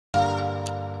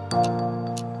Hi,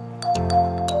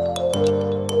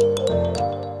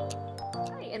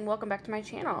 and welcome back to my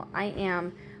channel. I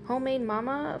am Homemade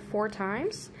Mama 4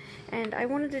 times, and I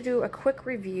wanted to do a quick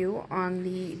review on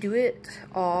the Do It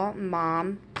All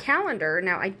Mom calendar.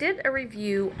 Now, I did a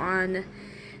review on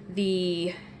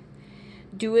the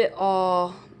Do It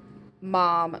All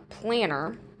Mom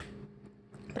planner,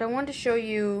 but I wanted to show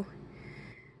you,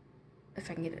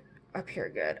 if I can get it up here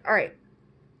good. Alright,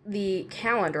 the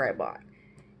calendar I bought.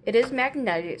 It is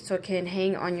magnetic, so it can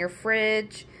hang on your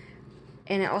fridge,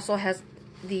 and it also has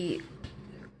the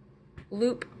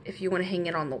loop if you want to hang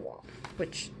it on the wall,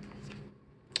 which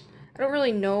I don't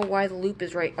really know why the loop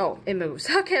is right. Oh, it moves.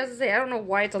 Okay, I was gonna say, I don't know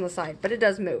why it's on the side, but it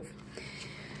does move.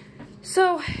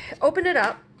 So, open it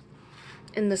up,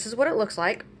 and this is what it looks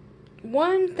like.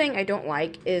 One thing I don't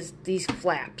like is these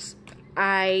flaps.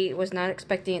 I was not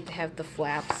expecting it to have the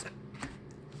flaps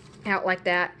out like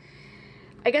that.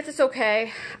 I guess it's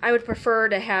okay. I would prefer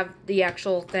to have the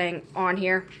actual thing on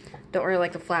here. Don't really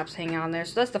like the flaps hanging on there.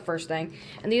 So that's the first thing.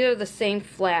 And these are the same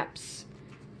flaps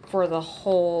for the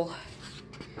whole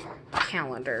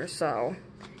calendar. So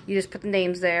you just put the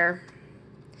names there.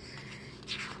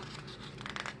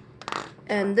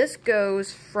 And this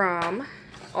goes from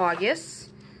August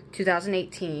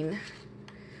 2018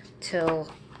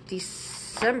 till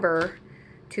December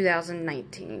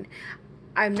 2019.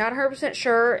 I'm not 100%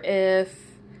 sure if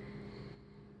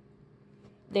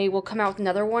they will come out with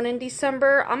another one in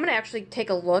December. I'm going to actually take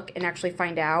a look and actually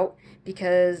find out,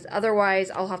 because otherwise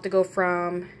I'll have to go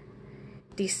from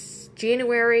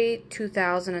January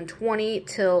 2020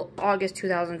 till August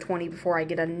 2020 before I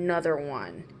get another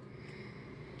one.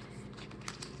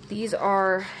 These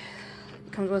are,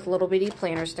 comes with little bitty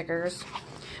planner stickers,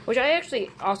 which I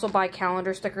actually also buy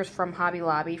calendar stickers from Hobby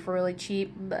Lobby for really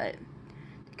cheap, but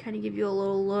to kind of give you a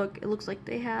little look, it looks like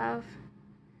they have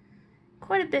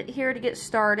quite a bit here to get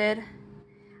started.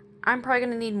 I'm probably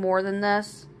going to need more than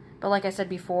this, but like I said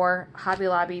before, Hobby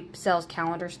Lobby sells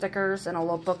calendar stickers and a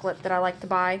little booklet that I like to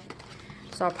buy,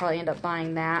 so I'll probably end up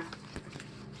buying that.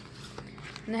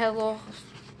 And they have a little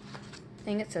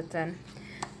thing it sits in.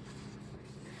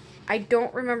 I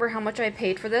don't remember how much I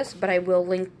paid for this, but I will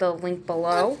link the link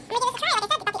below. I'm gonna give this a try.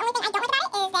 Like I said, but the only thing I don't like about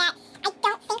it is that I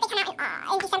don't think they come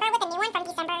out in December with the new one from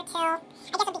December till, I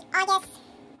guess it'll be August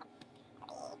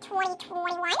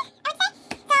 2021, I would say.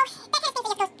 So that kind of thing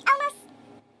just goes almost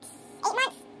 8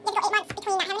 months. You have to go 8 months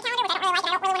between not having a calendar, which I don't really like.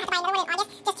 I don't really want to have to buy another one in August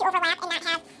just to overlap and not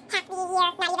have half the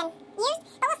year not even used.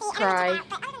 But we'll see. Try.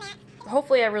 But other than that,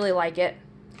 Hopefully I really like it.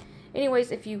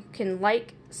 Anyways, if you can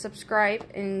like, subscribe,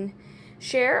 and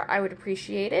share, I would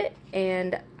appreciate it,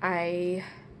 and I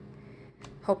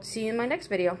hope to see you in my next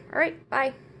video. Alright,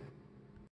 bye.